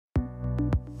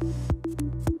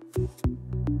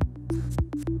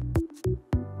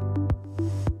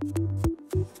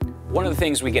One of the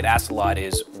things we get asked a lot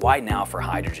is why now for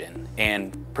hydrogen?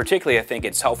 And particularly I think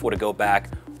it's helpful to go back,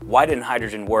 why didn't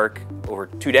hydrogen work over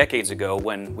 2 decades ago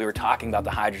when we were talking about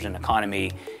the hydrogen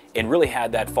economy and really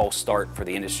had that false start for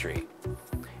the industry?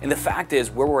 And the fact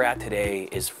is where we're at today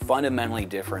is fundamentally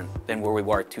different than where we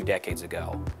were 2 decades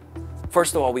ago.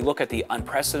 First of all, we look at the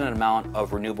unprecedented amount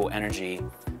of renewable energy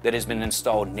that has been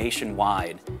installed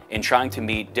nationwide in trying to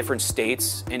meet different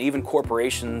states and even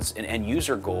corporations and end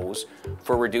user goals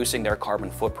for reducing their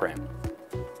carbon footprint.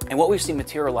 And what we've seen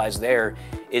materialize there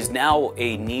is now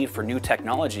a need for new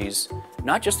technologies,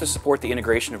 not just to support the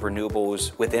integration of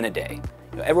renewables within a day.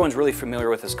 Everyone's really familiar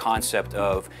with this concept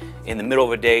of in the middle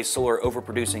of a day, solar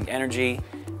overproducing energy,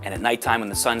 and at nighttime when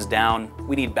the sun's down,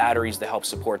 we need batteries to help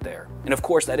support there. And of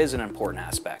course, that is an important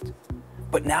aspect.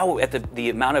 But now at the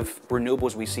amount of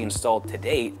renewables we see installed to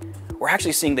date, we're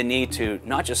actually seeing the need to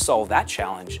not just solve that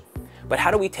challenge, but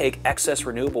how do we take excess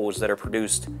renewables that are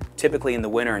produced typically in the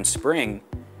winter and spring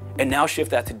and now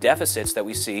shift that to deficits that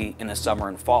we see in the summer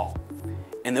and fall.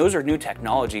 And those are new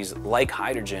technologies like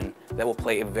hydrogen that will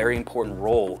play a very important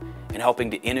role in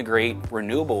helping to integrate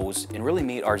renewables and really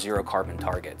meet our zero carbon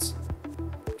targets.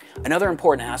 Another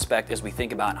important aspect as we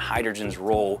think about hydrogen's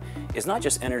role is not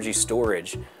just energy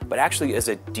storage, but actually as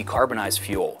a decarbonized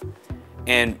fuel.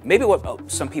 And maybe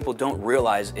what some people don't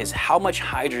realize is how much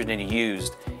hydrogen is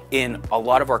used in a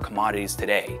lot of our commodities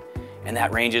today. And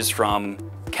that ranges from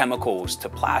chemicals to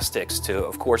plastics to,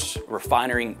 of course,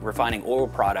 refining oil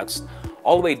products,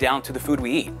 all the way down to the food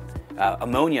we eat.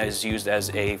 Ammonia is used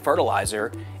as a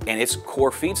fertilizer and its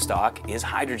core feedstock is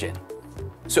hydrogen.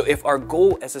 So if our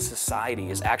goal as a society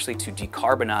is actually to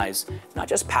decarbonize not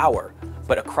just power,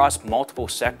 but across multiple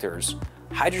sectors,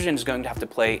 hydrogen is going to have to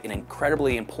play an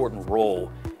incredibly important role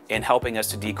in helping us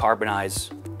to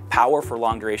decarbonize power for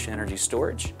long duration energy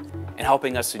storage and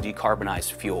helping us to decarbonize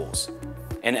fuels.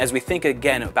 And as we think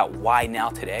again about why now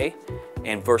today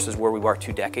and versus where we were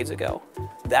 2 decades ago,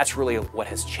 that's really what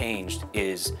has changed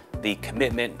is the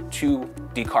commitment to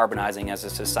decarbonizing as a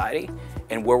society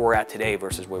and where we're at today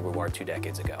versus where we were 2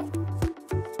 decades ago.